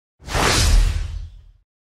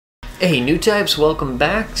Hey, Newtypes, welcome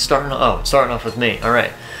back. Starting off with me. All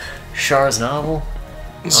right, Char's novel.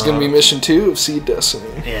 This is gonna be mission 2 of Seed Destiny.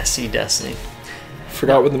 Yeah, Seed Destiny.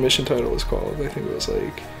 Forgot what the mission title was called. I think it was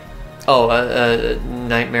like.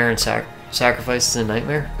 Nightmare and Sacrifices and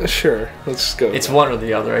Nightmare. Sure, let's go. It's one or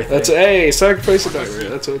the other. I think. That's Sacrifice and Nightmare.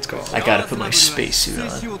 That's what it's called. I gotta put my spacesuit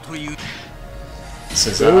on.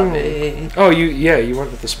 Sazabi. Oh, you went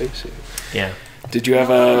with the spacesuit. Yeah. Did you have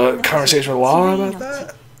a conversation with Lala about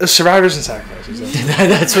that? Survivors and Sacrifices.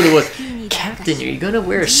 That's what it was. Captain, are you gonna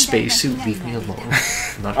wear a spacesuit? Leave me alone.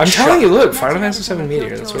 I'm telling you, look, Final Fantasy 7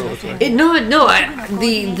 Meteor. That's what it looks like.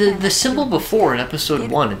 The symbol before in episode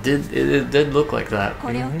 1, it did look like that.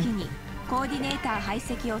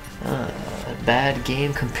 Bad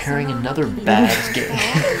game comparing another bad game.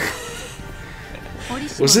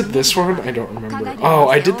 Was it this one? I don't remember. Oh,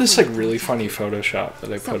 I did this like really funny Photoshop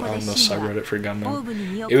that I put on the subreddit for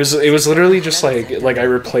Gundam. It was literally just like I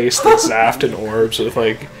replaced the Zaft and orbs with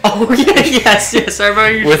like. Oh yeah, yes, I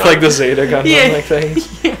remember you. With like the Zeta Gundam like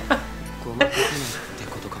things. Yeah.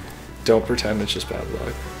 Don't pretend it's just bad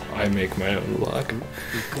luck. I make my own luck.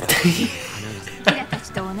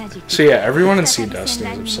 So yeah, everyone in Seed Destiny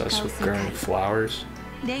is obsessed with growing flowers.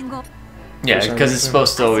 Yeah, because it's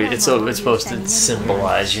supposed to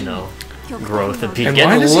symbolize, you know, growth and people. And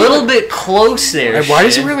getting a little bit close there. And why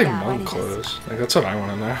does he wear like monk clothes? Like that's what I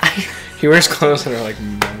want to know. He wears clothes that are like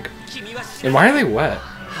monk. And why are they wet?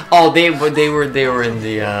 Oh, they were in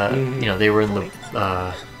the you know, they were in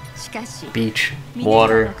the beach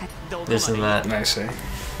water, this and that. I see.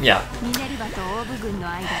 Yeah.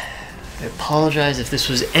 I apologize if this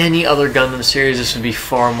was any other Gundam series. This would be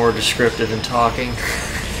far more descriptive and talking.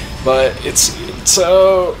 But it's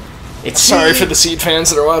sorry for the Seed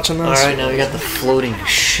fans that are watching this. Alright, now we got the floating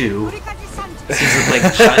shoe.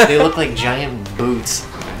 They look like giant boots.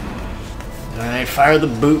 Alright, fire the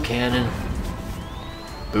boot cannon.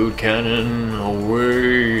 Boot cannon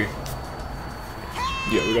away.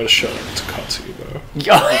 Yeah, we gotta shut up. It's a cutscene, though.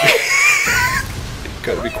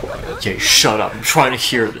 Gotta be quiet. Okay, shut up. I'm trying to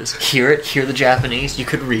hear this. Hear it? Hear the Japanese? You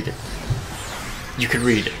could read it. You could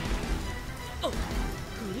read it.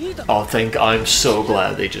 Oh, I'm so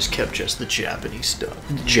glad they just kept just the Japanese stuff.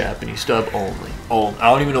 The Japanese stuff only. Oh, I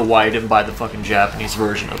don't even know why I didn't buy the fucking Japanese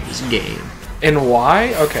version of this game. And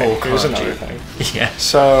why? Okay, here's another thing. Yeah.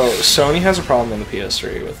 So, Sony has a problem on the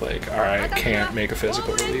PS3 with like, alright, can't make a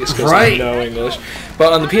physical release because they know English.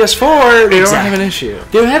 But on the PS4, they don't have an issue.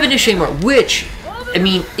 They don't have an issue anymore, which, I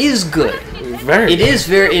mean, is good. It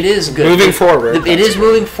is good. Moving forward. It is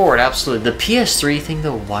moving forward, absolutely. The PS3 thing,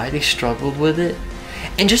 though, why they struggled with it.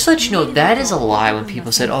 And just to let you know, that is a lie when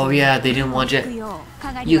people said, oh yeah, they didn't want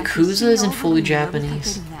Yakuza isn't fully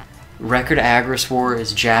Japanese. Record Agris War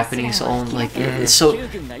is Japanese owned. Like, it's so...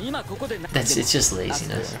 It's just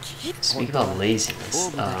laziness. Speak about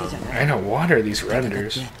laziness. I know, what are these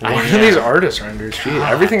renders? What are these artist renders? Gee,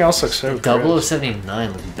 everything else looks so good.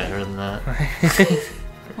 0079 looks better than that.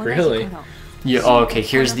 Really? Yeah, oh, okay,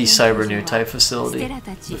 here's the Cyber Newtype facility.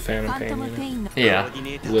 The Phantom Pain unit. Yeah.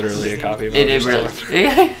 Literally a copy of it really.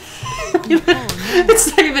 Yeah. It's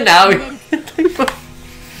not even out.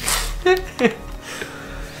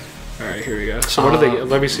 Alright, here we go. So what are they?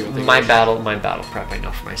 Let me see what they my battle prep I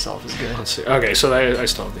know for myself is good. Let's see. Okay, so I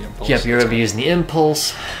still have the impulse. Yep, you're gonna be using the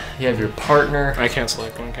impulse. You have your partner. I can't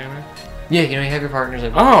select one, can I? Yeah, you know, you have your partners.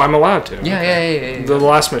 Oh, I'm allowed to. Yeah, okay. yeah. The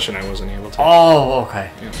last mission I wasn't able to. Oh, okay.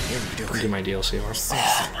 Yeah, do my DLC one.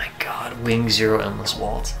 Oh my god, Wing Zero Endless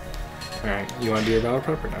Waltz. Alright, you want to do your battle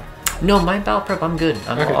prep or no? No, my battle prep, I'm good.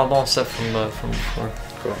 I'm all set from before.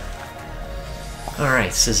 Cool.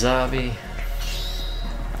 Alright, Sazabi.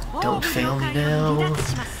 Don't fail me now.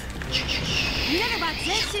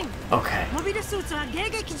 Okay.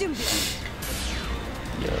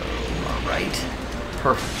 Yo, alright.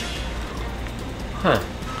 Perfect. Huh.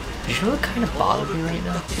 Did you know what kind of bothered me right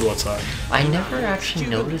now? What's that? I never actually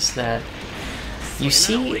noticed that. You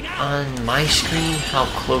see on my screen how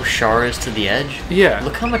close Char is to the edge? Yeah.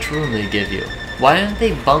 Look how much room they give you. Why didn't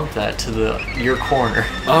they bump that to your corner?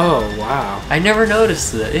 Oh, wow. I never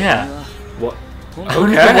noticed that, yeah. What? I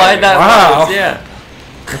don't know why that was, yeah.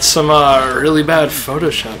 That's some really bad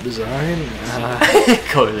Photoshop design.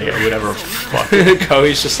 Koei, whatever. Fuck.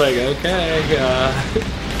 Koei's just like, okay,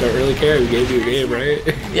 don't really care. We gave you a game, right?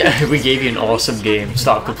 Yeah, we gave you an awesome game.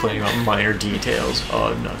 Stop complaining about minor details.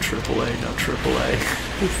 Oh, not AAA, not AAA.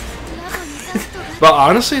 But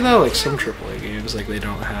honestly, though, like some AAA games, like they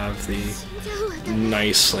don't have the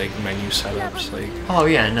nice like menu setups. Like, oh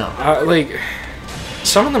yeah, no. Like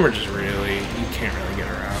some of them are just really you can't really get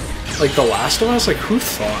around. Like The Last of Us, like who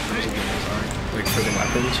thought there was a good design like for the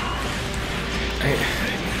weapons?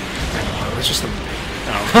 I it's just a...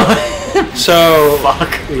 Oh. So,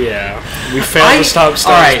 Fuck. yeah. We failed to stop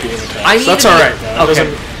Stella's beam attacks. That's alright, though.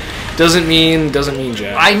 Okay. Doesn't mean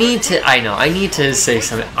jack. I need to say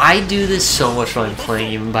something. I do this so much when I'm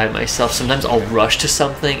playing even by myself. Sometimes I'll rush to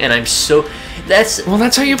something and I'm so... Well,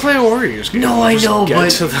 that's how you play a Warriors game. No, I know, get but...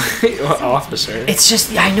 to the officer. It's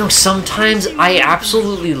just, I know sometimes I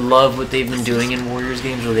absolutely love what they've been doing in Warriors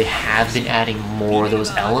games where they have been adding more of those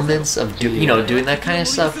elements of, doing that kind of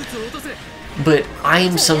stuff. But I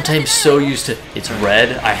am sometimes so used to, it's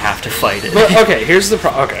red, I have to fight it. But, okay, here's the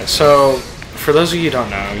problem. Okay, so... For those of you who don't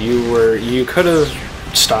know, you could have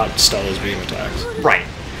stopped Stella's beam attacks. Right.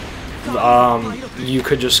 You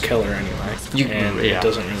could just kill her anyway. It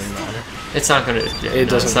doesn't really matter. It's not gonna. It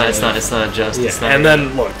doesn't. It's not just. Yeah. It's not and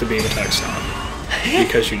then look, the beam attack stopped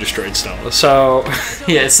because you destroyed Stella. So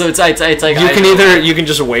yeah. So it's like you can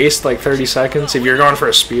just waste like 30 seconds if you're going for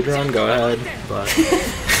a speed run. Go ahead, but.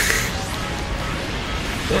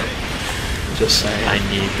 Just saying. I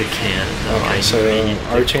need the cannon. Okay, so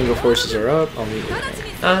Archangel forces are up. I'll meet you.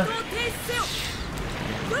 I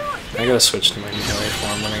gotta switch to my melee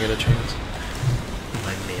form when I get a chance.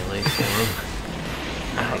 My melee form?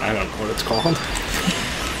 I don't know what it's called.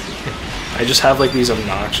 I just have like these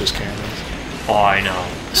obnoxious cannons. Oh, I know.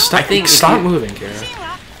 Stop moving, Kara.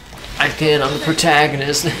 I can. I'm the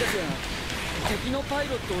protagonist.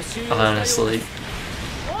 Honestly.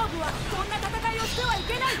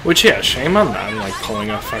 Which, yeah, shame on them, like, pulling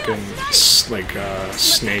a fucking, snake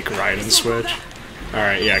Raiden switch.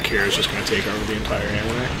 Alright, yeah, Kira's just gonna take over the entire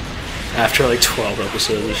anime. After, 12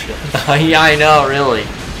 episodes of shit. Yeah, I know, really.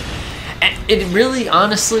 It really,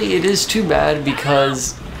 honestly, it is too bad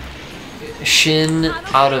because Shin,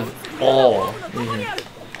 out of all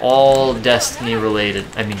Destiny related,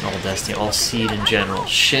 all Seed in general,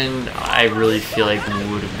 Shin, I really feel like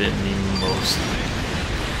would have been the most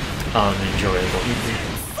enjoyable.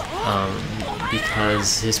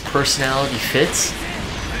 Because his personality fits.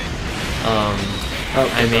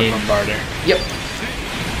 Bombarder. Yep.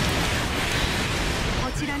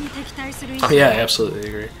 Yeah, I absolutely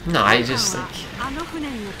agree. No, I just think...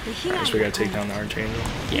 Alright, so we gotta take down the Archangel.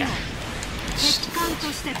 Yeah.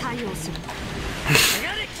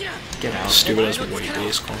 Get out. Stupid as white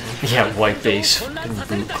base clone. Yeah, white base fucking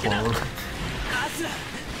boot clone.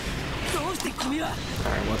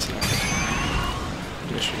 Alright, what's next?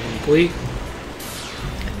 Mission complete.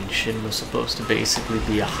 Shin was supposed to basically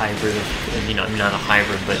be a hybrid of, not a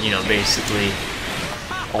hybrid, but, basically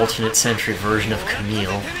alternate century version of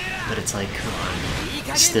Camille. But it's like, come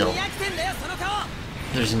on, still.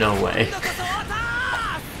 There's no way.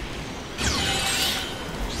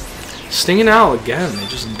 Stinging Owl again, they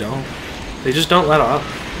just don't let up.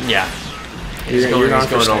 Yeah. He's going all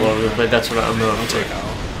over, but that's what I'm going to take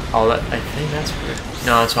Owl. I think that's where...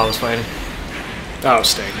 No, that's what I was fighting. Oh,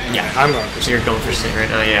 Sting. Yeah. I'm going for Sting. You're going for Sting right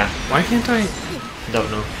now, yeah. Why can't I?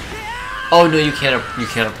 Don't know. Oh, no, you can't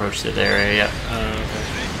approach it there, yeah. Okay.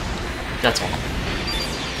 That's all.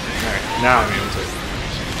 Alright, now I'm able to.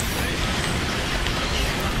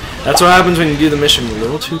 That's what happens when you do the mission a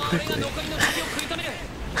little too quickly.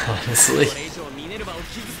 Honestly.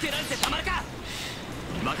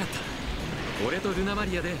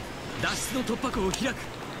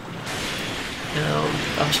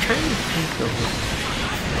 I was trying to think of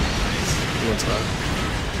what's up.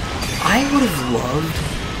 I would have loved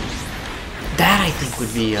that. I think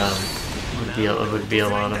would be a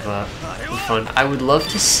lot of fun. I would love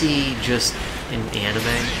to see just in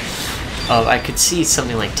anime. I could see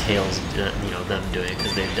something like Tales, them doing it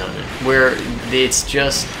because they've done it, where it's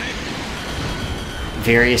just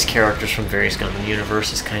various characters from various Gundam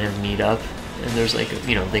universes kind of meet up, and there's they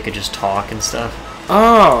could just talk and stuff.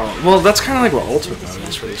 Oh, well, that's kind of like what Ultimate Mode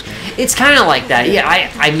is for these games. It's kind of like that, yeah.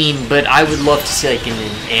 But I would love to see in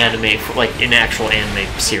an anime, an actual anime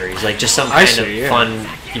series, just some kind of fun,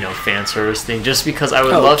 fan service thing. Just because I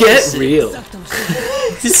would love to see. Get real.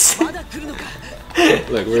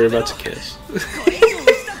 Look, we're about to kiss.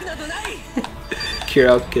 Kira,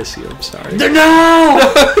 I'll kiss you. I'm sorry. No.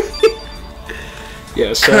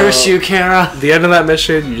 Yeah. So curse you, Kara. The end of that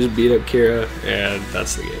mission, you just beat up Kira, and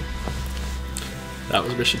that's the game. That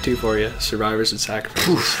was mission 2 for you. Survivors and Sacrifices.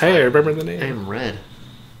 Oof. Hey, I remember the name. I am red.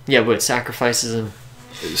 Yeah, but Sacrifices and...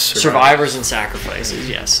 Survivors and Sacrifices,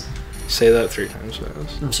 yes. Say that 3 times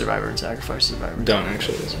fast. Survivor and Sacrifice, Survivor. Don't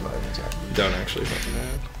actually fucking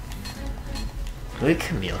add. Look at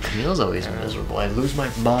Camille. Camille's always miserable. I lose my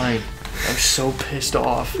mind. I'm so pissed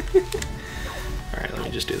off. Alright, let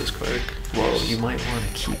me just do this quick. Whoa, you might want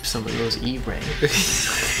to keep some of those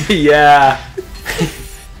E-ranks. Yeah.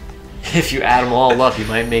 If you add them all up, you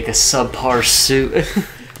might make a subpar suit.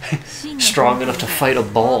 strong enough to fight a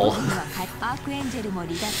ball.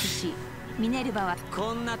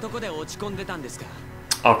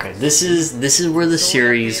 Okay, this is where the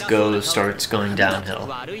series starts going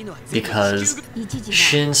downhill, because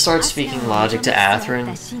Shin starts speaking logic to Athrun,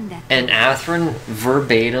 and Athrun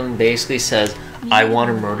verbatim basically says, "I want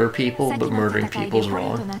to murder people, but murdering people's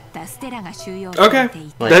wrong." Okay,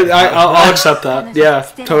 I'll accept that. Yeah,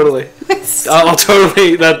 totally. I'll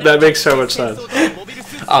totally. That makes so much sense.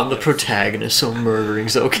 I'm the protagonist, so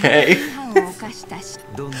murdering's okay.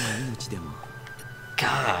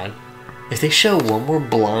 God. If they show one more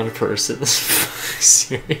blonde person in this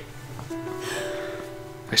series,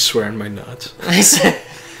 I swear on my nuts. I said,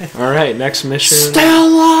 Alright, next mission.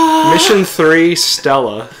 Stella! Mission 3,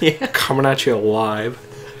 Stella. Yeah. Coming at you alive.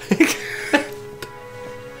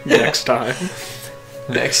 Next time.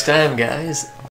 Next time, guys.